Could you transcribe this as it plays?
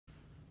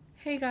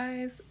Hey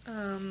guys,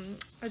 I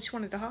just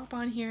wanted to hop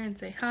on here and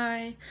say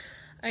hi.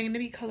 I'm going to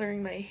be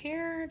coloring my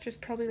hair,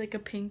 just probably like a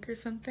pink or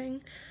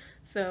something.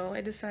 So I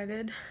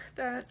decided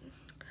that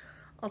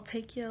I'll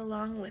take you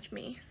along with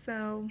me.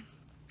 So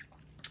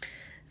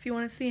if you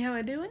want to see how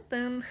I do it,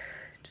 then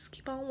just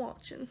keep on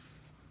watching.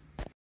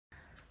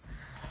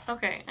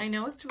 Okay, I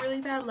know it's really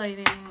bad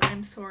lighting,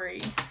 I'm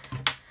sorry.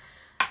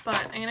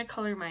 But I'm going to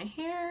color my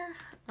hair.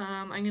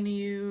 I'm going to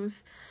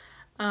use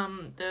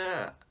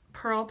the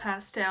Pearl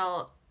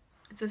Pastel.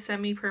 It's a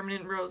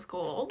semi-permanent rose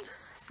gold,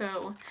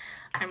 so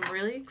I'm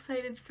really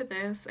excited for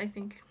this. I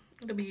think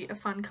it'll be a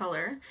fun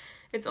color.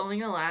 It's only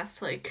gonna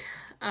last like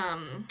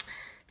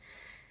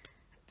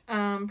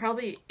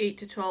probably 8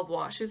 to 12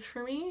 washes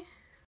for me.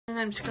 And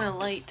I'm just gonna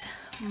light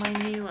my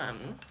new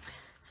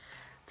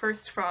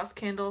First Frost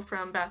candle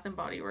from Bath &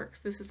 Body Works.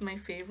 This is my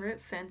favorite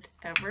scent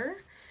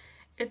ever.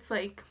 It's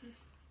like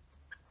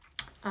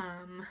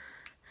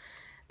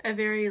a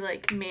very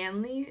like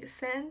manly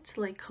scent,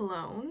 like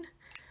cologne.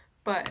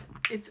 But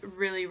it's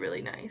really,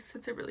 really nice.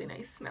 It's a really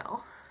nice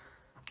smell.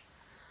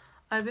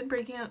 I've been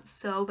breaking out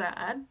so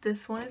bad.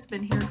 This one has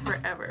been here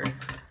forever.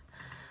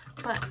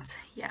 But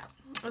yeah.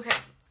 Okay,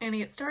 I'm gonna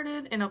get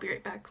started and I'll be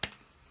right back.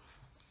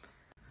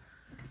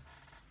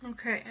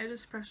 Okay, I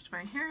just brushed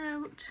my hair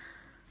out.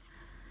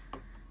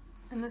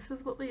 And this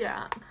is what we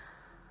got.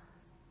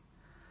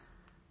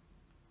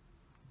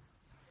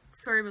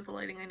 Sorry about the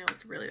lighting, I know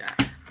it's really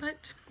bad.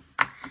 But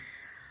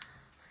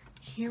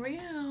here we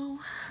go.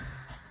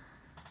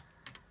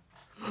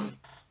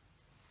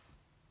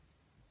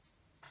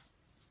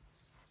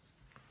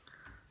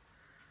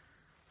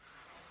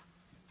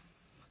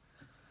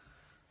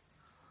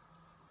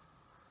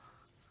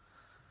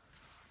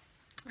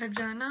 I've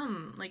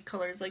done like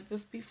colors like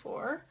this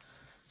before,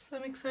 so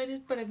I'm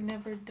excited, but I've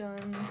never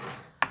done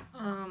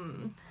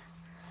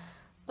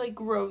like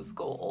rose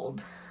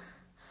gold,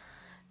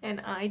 and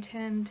I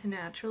tend to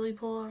naturally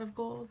pull out of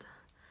gold,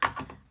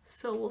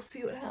 so we'll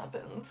see what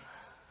happens.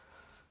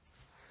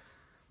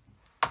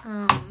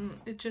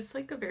 It's just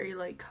like a very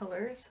light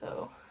color,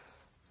 so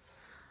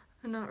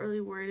I'm not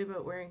really worried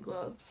about wearing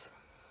gloves.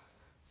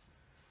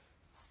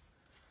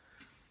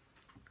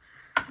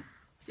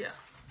 Yeah.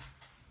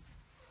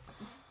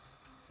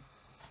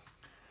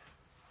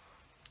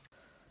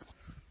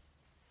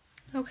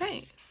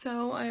 Okay,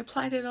 so I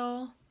applied it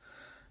all.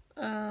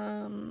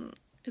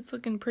 It's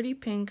looking pretty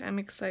pink. I'm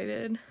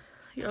excited.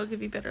 Here, I'll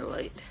give you better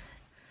light.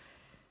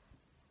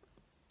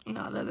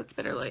 Not that it's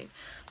better light.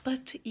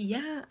 But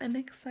yeah, I'm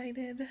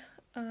excited.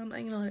 I'm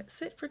gonna let it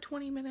sit for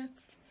 20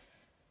 minutes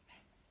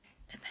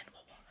and then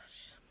we'll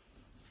wash.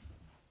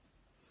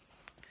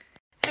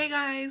 Hey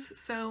guys,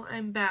 so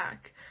I'm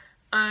back.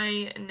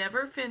 I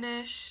never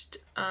finished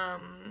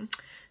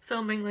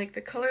filming like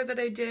the color that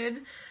I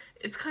did.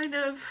 It's kind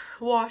of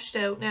washed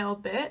out now a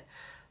bit,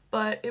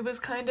 but it was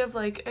kind of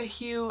like a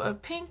hue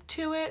of pink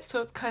to it,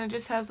 so it kind of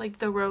just has like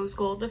the rose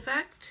gold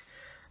effect,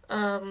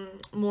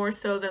 more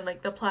so than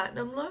like the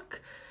platinum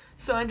look.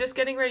 So I'm just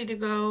getting ready to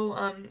go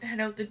head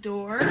out the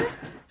door,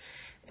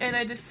 and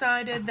I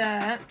decided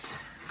that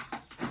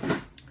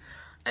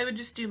I would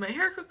just do my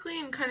hair quickly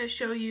and kind of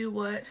show you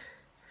what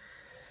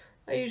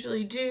I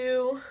usually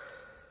do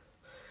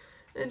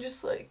and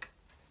just like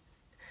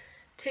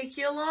take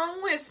you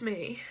along with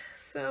me.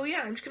 So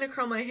yeah, I'm just gonna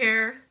curl my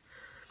hair.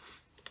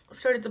 I'll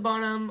start at the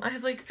bottom. I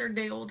have like 3rd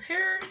day old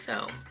hair,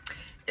 so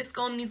it's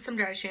gonna need some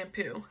dry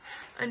shampoo.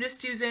 I'm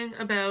just using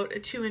about a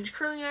 2-inch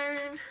curling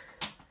iron,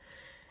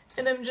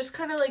 and I'm just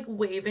kind of like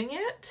waving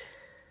it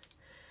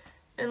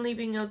and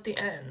leaving out the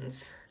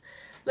ends.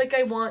 Like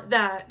I want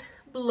that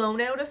blown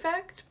out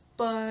effect,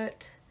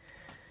 but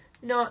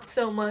not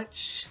so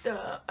much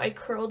that I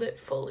curled it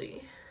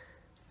fully,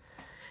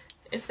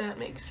 if that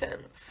makes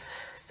sense.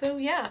 So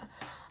yeah,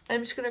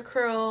 I'm just gonna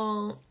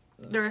curl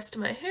the rest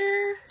of my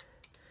hair,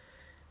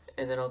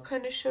 and then I'll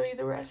kind of show you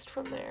the rest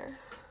from there.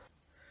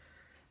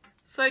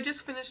 So I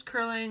just finished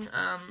curling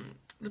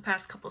the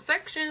past couple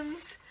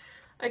sections.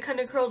 I kind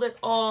of curled it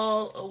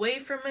all away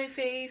from my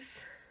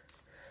face,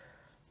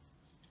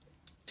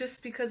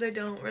 just because I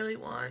don't really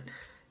want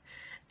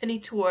any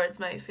towards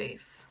my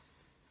face.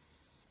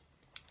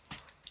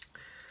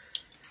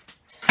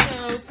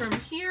 So from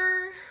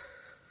here,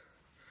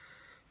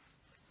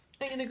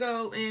 I'm gonna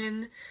go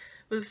in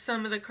with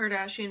some of the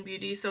Kardashian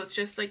Beauty, so it's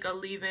just like a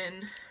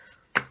leave-in,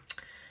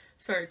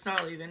 sorry, it's not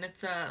a leave-in,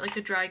 it's like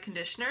a dry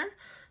conditioner,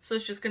 so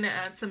it's just gonna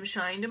add some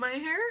shine to my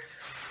hair.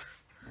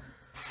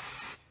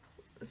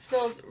 It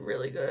smells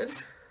really good.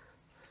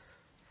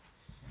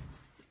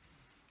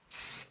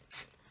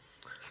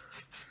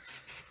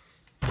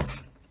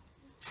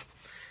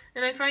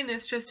 And I find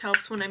this just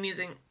helps when I'm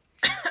using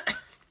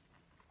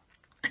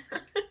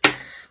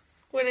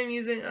when I'm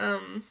using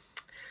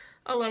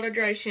a lot of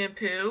dry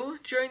shampoo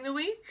during the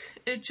week.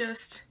 It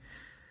just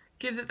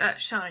gives it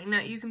that shine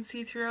that you can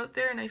see throughout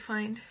there, and I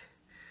find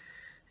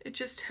it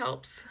just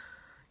helps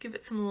give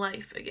it some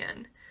life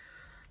again.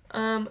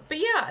 But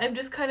yeah, I'm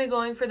just kind of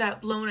going for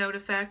that blown out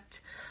effect.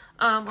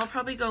 I'll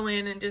probably go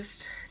in and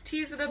just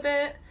tease it a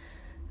bit,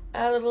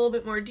 add a little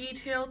bit more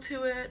detail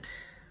to it.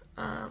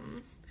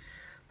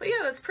 But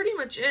yeah, that's pretty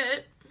much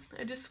it.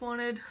 I just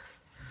wanted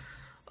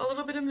a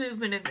little bit of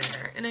movement in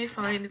there, and I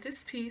find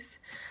this piece,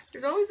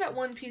 there's always that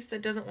one piece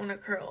that doesn't want to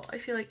curl. I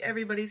feel like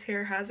everybody's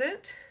hair has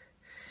it,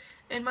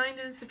 and mine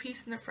is the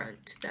piece in the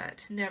front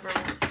that never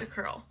wants to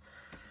curl.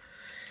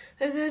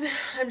 And then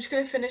I'm just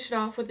going to finish it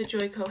off with the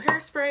Joico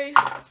hairspray.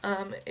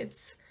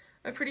 It's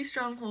a pretty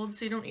strong hold,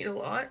 so you don't need a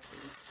lot.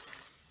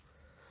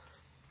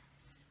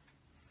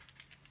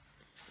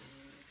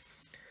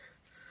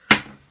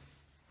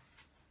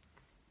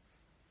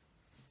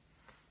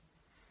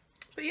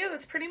 But yeah,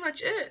 that's pretty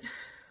much it.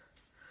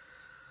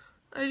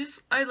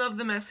 I love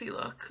the messy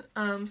look.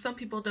 Some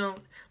people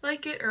don't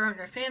like it or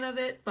aren't a fan of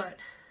it, but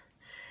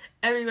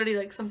everybody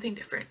likes something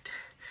different.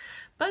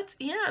 But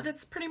yeah,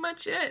 that's pretty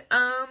much it.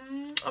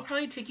 I'll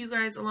probably take you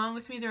guys along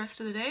with me the rest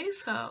of the day,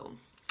 so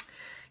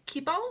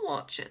keep on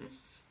watching.